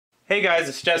Hey guys,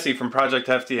 it's Jesse from Project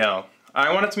FDL.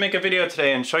 I wanted to make a video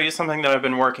today and show you something that I've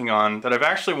been working on that I've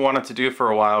actually wanted to do for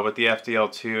a while with the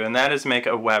FDL-2, and that is make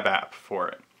a web app for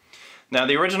it. Now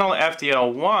the original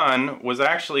FDL-1 was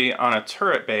actually on a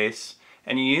turret base,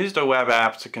 and you used a web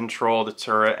app to control the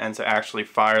turret and to actually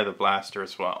fire the blaster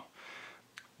as well.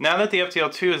 Now that the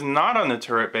FDL-2 is not on the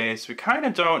turret base, we kind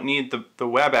of don't need the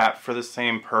web app for the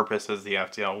same purpose as the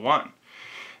FDL-1.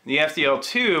 The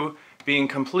FDL-2, being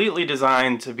completely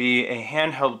designed to be a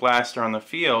handheld blaster on the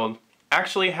field,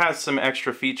 actually has some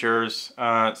extra features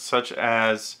such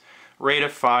as rate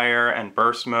of fire and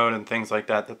burst mode and things like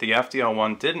that that the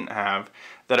FDL-1 didn't have,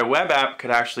 that a web app could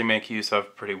actually make use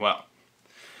of pretty well.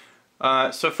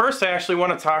 So first I actually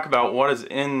want to talk about what is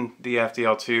in the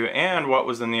FDL-2 and what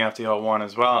was in the FDL-1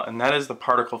 as well, and that is the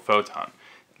particle photon.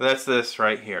 That's this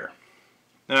right here.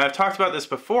 Now I've talked about this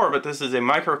before, but this is a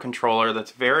microcontroller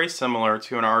that's very similar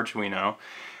to an Arduino,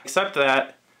 except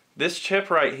that this chip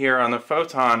right here on the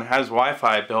photon has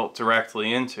Wi-Fi built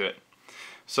directly into it.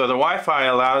 So the Wi-Fi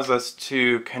allows us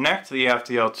to connect the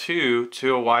FDL-2 to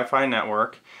a Wi-Fi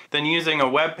network, then using a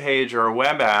web page or a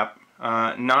web app,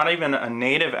 not even a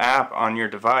native app on your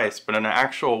device, but an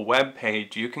actual web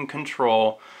page, you can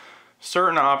control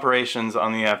certain operations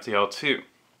on the FDL-2.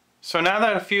 So now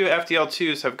that a few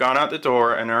FDL-2s have gone out the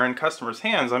door and are in customers'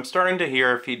 hands, I'm starting to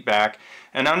hear feedback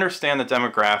and understand the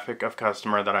demographic of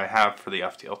customer that I have for the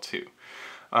FDL-2.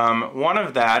 One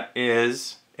of that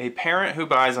is a parent who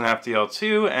buys an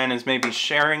FDL-2 and is maybe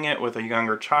sharing it with a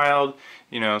younger child,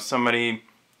 you know, somebody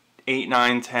 8,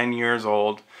 9, 10 years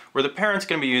old, where the parent's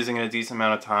going to be using it a decent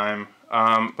amount of time,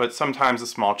 but sometimes a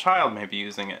small child may be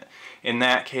using it. In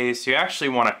that case, you actually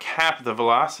want to cap the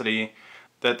velocity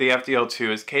that the FDL-2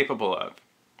 is capable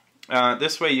of.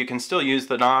 This way you can still use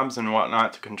the knobs and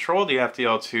whatnot to control the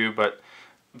FDL-2, but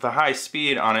the high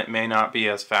speed on it may not be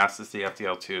as fast as the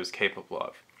FDL-2 is capable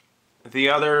of. The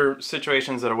other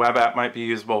situations that a web app might be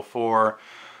usable for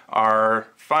are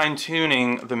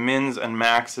fine-tuning the mins and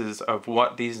maxes of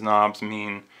what these knobs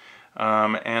mean,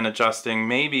 and adjusting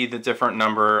maybe the different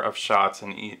number of shots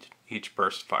in each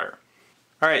burst fire.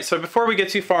 Alright, so before we get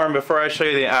too far and before I show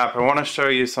you the app, I want to show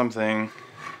you something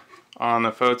on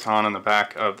the photon on the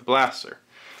back of the blaster.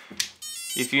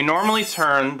 If you normally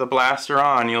turn the blaster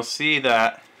on, you'll see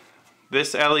that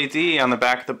this LED on the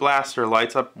back of the blaster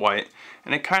lights up white,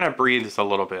 and it kind of breathes a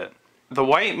little bit. The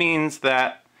white means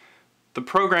that the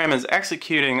program is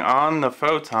executing on the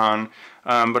photon,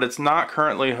 but it's not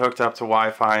currently hooked up to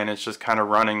Wi-Fi, and it's just kind of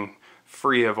running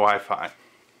free of Wi-Fi.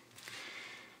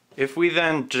 If we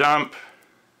then jump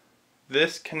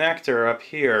this connector up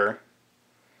here,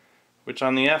 which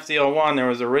on the FDL-1 there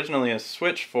was originally a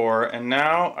switch for, and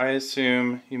now I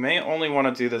assume you may only want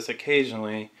to do this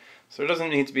occasionally, so it doesn't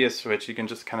need to be a switch, you can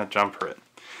just kind of jumper it.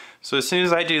 So as soon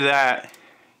as I do that,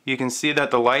 you can see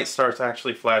that the light starts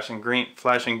actually flashing green.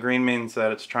 Flashing green means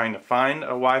that it's trying to find a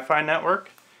Wi-Fi network,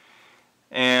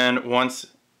 and once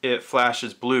it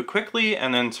flashes blue quickly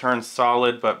and then turns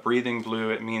solid but breathing blue,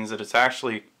 it means that it's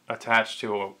actually attached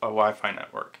to a Wi-Fi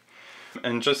network.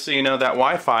 And just so you know, that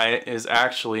Wi-Fi is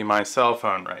actually my cell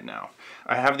phone right now.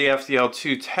 I have the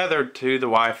FDL-2 tethered to the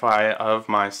Wi-Fi of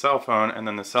my cell phone, and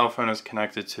then the cell phone is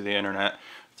connected to the internet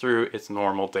through its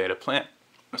normal data plan.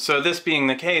 So this being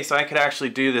the case, I could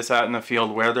actually do this out in the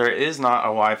field where there is not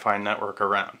a Wi-Fi network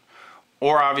around.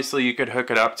 Or obviously you could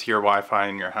hook it up to your Wi-Fi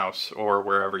in your house or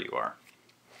wherever you are.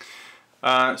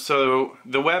 So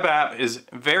the web app is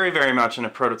very much in a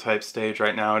prototype stage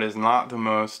right now. It is not the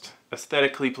most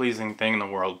aesthetically pleasing thing in the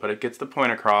world, but it gets the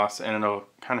point across, and it'll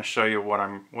kind of show you what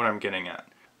I'm getting at.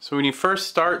 So when you first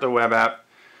start the web app,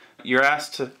 you're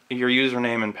asked to your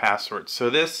username and password. So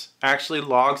this actually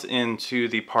logs into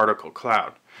the particle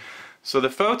cloud. So the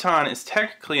photon is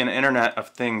technically an Internet of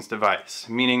Things device,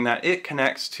 meaning that it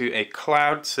connects to a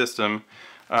cloud system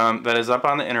that is up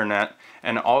on the internet,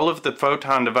 and all of the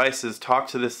photon devices talk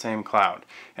to this same cloud.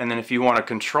 And then if you want to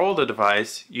control the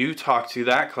device, you talk to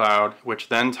that cloud, which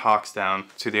then talks down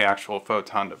to the actual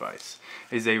photon device.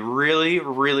 It is a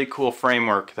really cool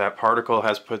framework that Particle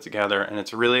has put together, and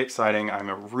it's really exciting. I'm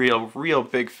a real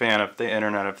big fan of the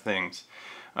Internet of Things.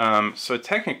 So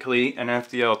technically, an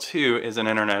FDL-2 is an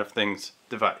Internet of Things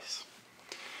device.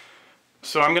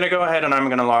 So I'm going to go ahead and I'm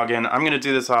going to log in. I'm going to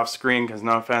do this off screen because,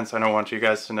 no offense, I don't want you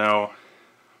guys to know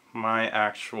my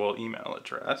actual email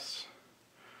address.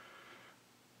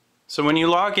 So when you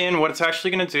log in, what it's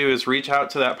actually going to do is reach out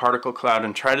to that particle cloud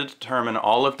and try to determine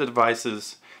all of the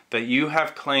devices that you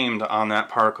have claimed on that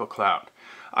particle cloud.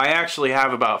 I actually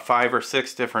have about 5 or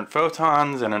 6 different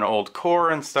photons and an old core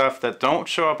and stuff that don't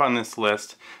show up on this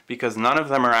list because none of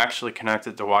them are actually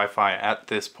connected to Wi-Fi at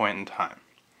this point in time.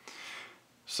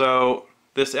 So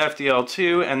this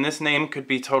FDL-2, and this name could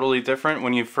be totally different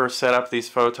when you first set up these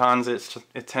photons.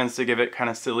 It tends to give it kind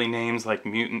of silly names like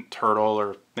mutant turtle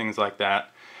or things like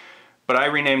that. But I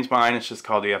renamed mine. It's just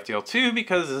called the FDL-2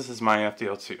 because this is my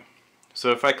FDL-2.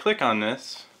 So if I click on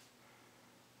this,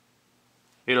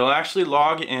 it'll actually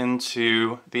log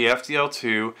into the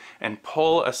FDL-2 and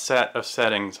pull a set of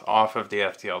settings off of the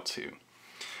FDL-2.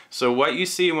 So what you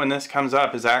see when this comes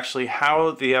up is actually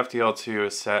how the FDL-2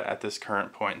 is set at this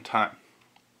current point in time.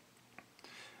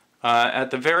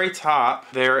 At the very top,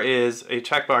 there is a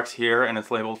checkbox here, and it's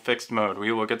labeled fixed mode.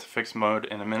 We will get to fixed mode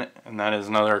in a minute, and that is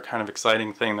another kind of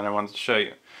exciting thing that I wanted to show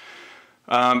you.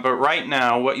 But right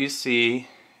now, what you see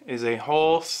is a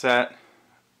whole set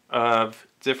of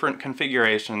different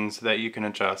configurations that you can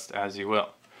adjust as you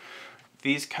will.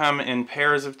 These come in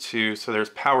pairs of two, so there's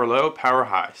power low, power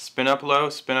high, spin up low,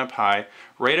 spin up high,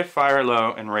 rate of fire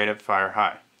low, and rate of fire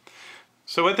high.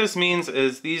 So what this means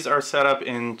is these are set up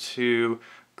into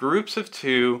groups of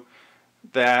two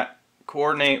that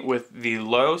coordinate with the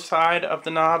low side of the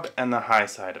knob and the high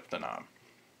side of the knob.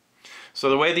 So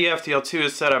the way the FDL-2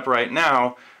 is set up right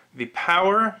now, the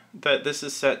power that this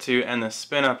is set to and the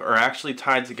spin up are actually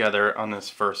tied together on this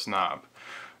first knob.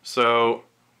 So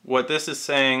what this is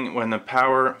saying, when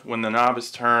the knob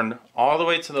is turned all the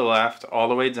way to the left, all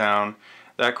the way down,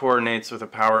 that coordinates with a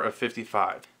power of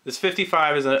 55. This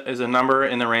 55 is a number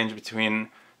in the range between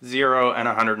 0 and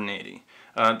 180.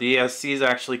 The ESCs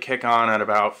actually kick on at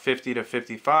about 50 to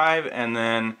 55, and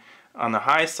then on the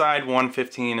high side,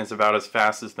 115 is about as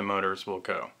fast as the motors will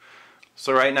go.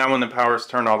 So right now when the power is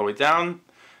turned all the way down,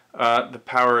 the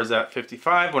power is at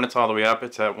 55. When it's all the way up,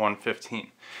 it's at 115.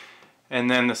 And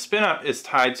then the spin up is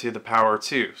tied to the power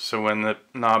too. So when the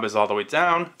knob is all the way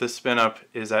down, the spin up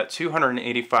is at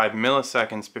 285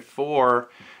 milliseconds before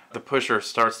the pusher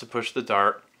starts to push the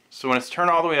dart. So when it's turned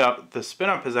all the way up, the spin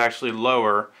up is actually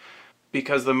lower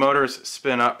because the motors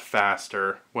spin up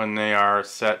faster when they are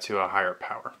set to a higher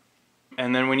power.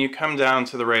 And then when you come down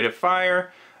to the rate of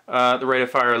fire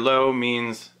low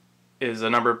is a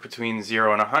number between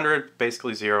 0 and 100,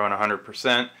 basically 0 and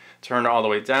 100%. Turned all the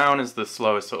way down is the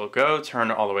slowest it will go,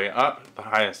 turned all the way up, the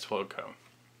highest it will go.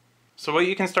 So what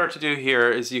you can start to do here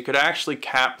is you could actually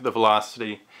cap the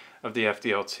velocity of the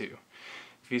FDL-2.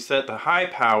 If you set the high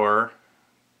power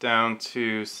down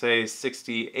to, say,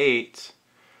 68,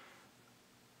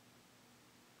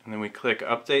 and then we click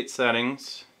Update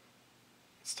Settings,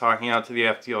 it's talking out to the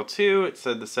FDL-2, it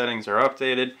said the settings are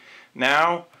updated.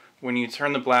 Now, when you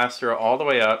turn the blaster all the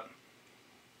way up,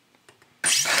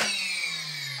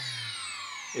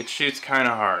 it shoots kind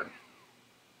of hard.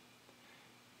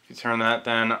 If you turn that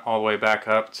then all the way back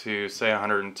up to, say,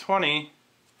 120,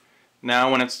 now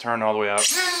when it's turned all the way up,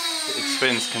 it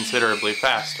spins considerably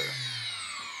faster.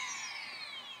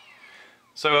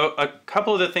 So a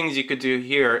couple of the things you could do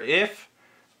here, if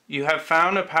you have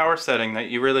found a power setting that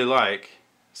you really like,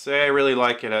 say I really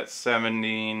like it at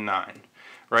 79,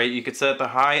 right? You could set the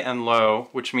high and low,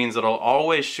 which means it'll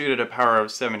always shoot at a power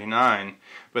of 79,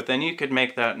 but then you could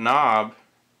make that knob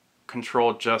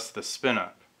control just the spin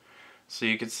up. So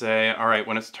you could say, alright,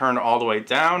 when it's turned all the way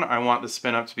down, I want the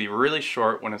spin up to be really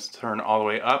short. When it's turned all the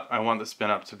way up, I want the spin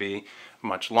up to be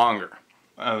much longer.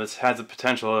 This has the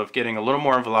potential of getting a little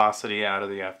more velocity out of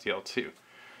the FDL-2.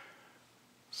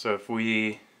 So if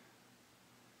we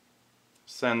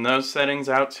send those settings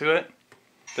out to it,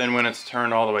 then when it's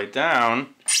turned all the way down,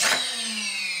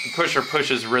 the pusher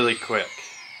pushes really quick.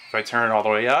 If I turn it all the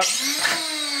way up,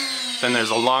 then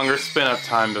there's a longer spin up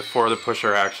time before the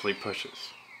pusher actually pushes.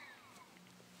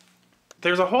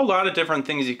 There's a whole lot of different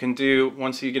things you can do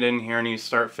once you get in here and you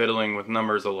start fiddling with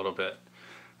numbers a little bit.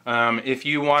 If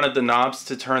you wanted the knobs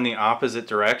to turn the opposite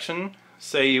direction,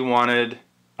 say you wanted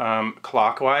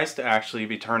clockwise to actually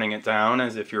be turning it down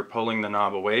as if you're pulling the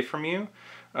knob away from you,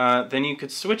 then you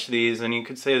could switch these and you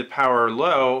could say the power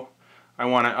low, I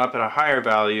want it up at a higher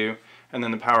value, and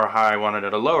then the power high, I want it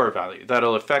at a lower value.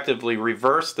 That'll effectively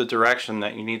reverse the direction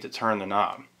that you need to turn the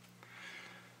knob.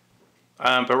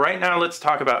 But right now let's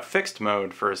talk about fixed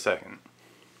mode for a second.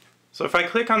 So if I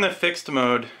click on the fixed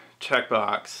mode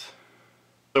checkbox,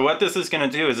 so what this is going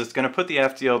to do is it's going to put the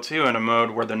FDL-2 in a mode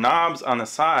where the knobs on the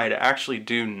side actually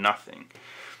do nothing.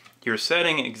 You're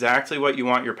setting exactly what you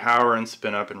want your power and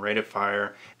spin up and rate of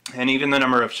fire, and even the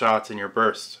number of shots in your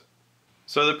burst.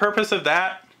 So the purpose of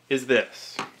that is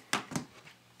this.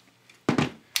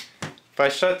 If I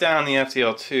shut down the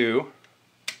FDL-2,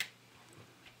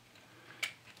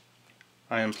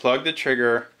 I unplug the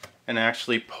trigger and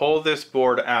actually pull this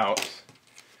board out.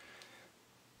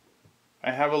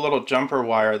 I have a little jumper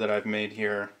wire that I've made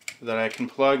here that I can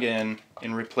plug in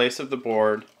replace of the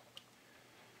board,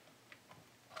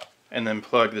 and then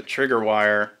plug the trigger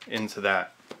wire into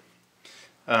that.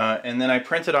 And then I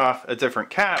printed off a different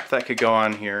cap that could go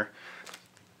on here.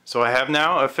 So I have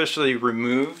now officially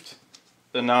removed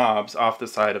the knobs off the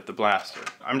side of the blaster.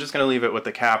 I'm just going to leave it with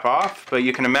the cap off, but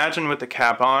you can imagine with the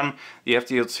cap on, the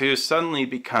FDL-2 suddenly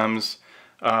becomes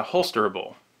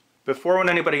holsterable. Before, when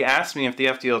anybody asked me if the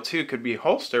FDL-2 could be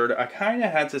holstered, I kind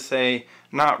of had to say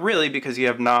not really, because you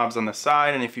have knobs on the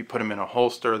side, and if you put them in a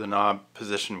holster, the knob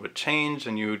position would change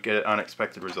and you would get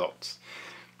unexpected results.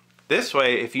 This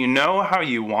way, if you know how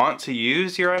you want to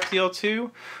use your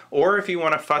FDL-2, or if you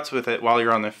want to futz with it while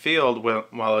you're on the field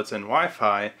while it's in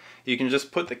Wi-Fi, you can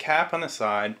just put the cap on the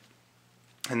side,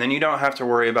 and then you don't have to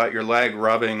worry about your leg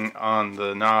rubbing on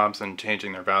the knobs and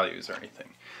changing their values or anything.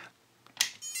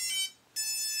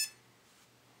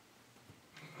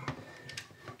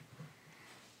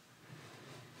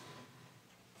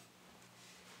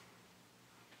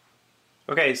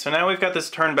 Okay, so now we've got this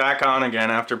turned back on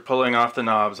again after pulling off the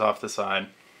knobs off the side.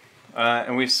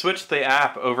 And we've switched the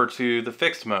app over to the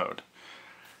fixed mode.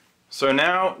 So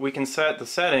now we can set the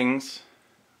settings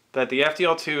that the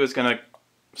FDL-2 is going to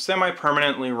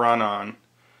semi-permanently run on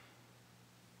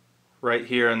right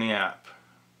here in the app.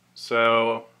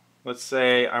 So let's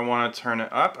say I want to turn it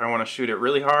up, I want to shoot it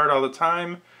really hard all the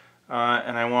time,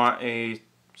 and I want a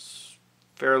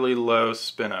fairly low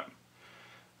spin up.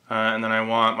 And then I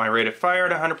want my rate of fire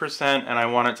at 100%, and I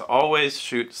want it to always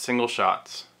shoot single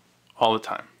shots all the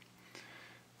time.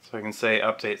 So I can say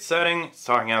update setting, it's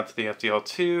talking out to the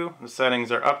FDL-2, the settings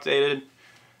are updated.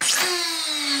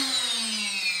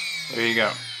 There you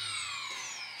go.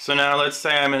 So now let's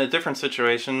say I'm in a different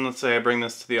situation. Let's say I bring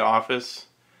this to the office.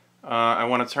 I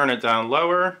want to turn it down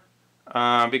lower.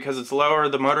 Because it's lower,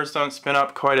 the motors don't spin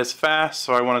up quite as fast,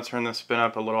 so I want to turn the spin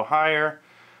up a little higher.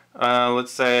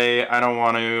 Let's say I don't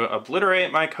want to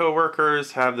obliterate my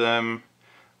coworkers, have them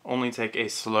only take a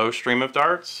slow stream of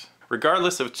darts.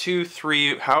 Regardless of 2,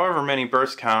 3, however many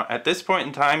burst count, at this point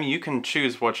in time you can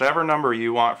choose whichever number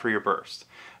you want for your burst.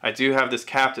 I do have this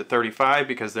capped at 35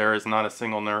 because there is not a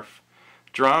single Nerf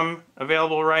drum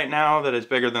available right now that is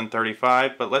bigger than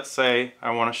 35, but let's say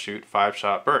I want to shoot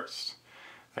 5-shot bursts.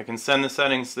 I can send the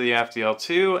settings to the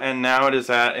FDL-2, and now it is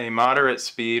at a moderate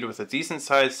speed with a decent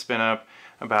sized spin up,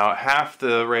 about half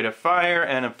the rate of fire,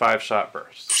 and a 5-shot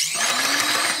burst.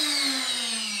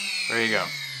 There you go.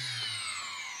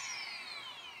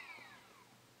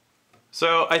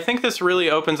 So I think this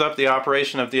really opens up the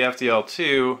operation of the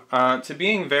FDL-2 to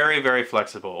being very, very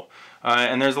flexible.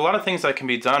 And there's a lot of things that can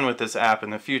be done with this app in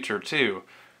the future too.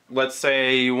 Let's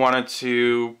say you wanted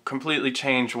to completely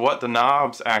change what the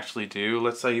knobs actually do.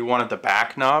 Let's say you wanted the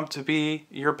back knob to be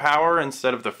your power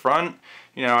instead of the front.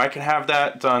 You know, I can have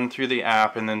that done through the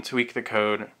app and then tweak the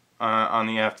code on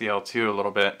the FDL-2 a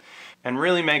little bit and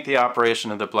really make the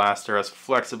operation of the blaster as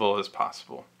flexible as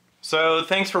possible. So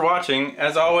thanks for watching.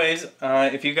 As always,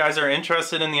 if you guys are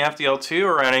interested in the FDL-2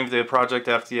 or any of the Project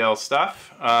FDL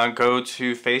stuff, go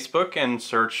to Facebook and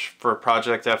search for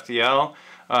Project FDL.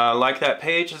 Like that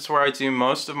page, it's where I do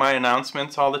most of my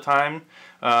announcements all the time.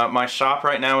 My shop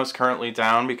right now is currently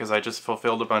down because I just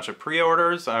fulfilled a bunch of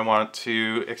pre-orders. I want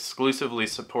to exclusively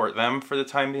support them for the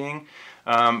time being,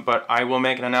 but I will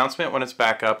make an announcement when it's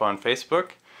back up on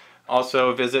Facebook.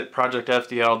 Also visit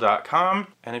projectfdl.com,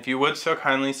 and if you would so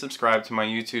kindly subscribe to my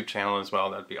YouTube channel as well,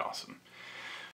 that'd be awesome.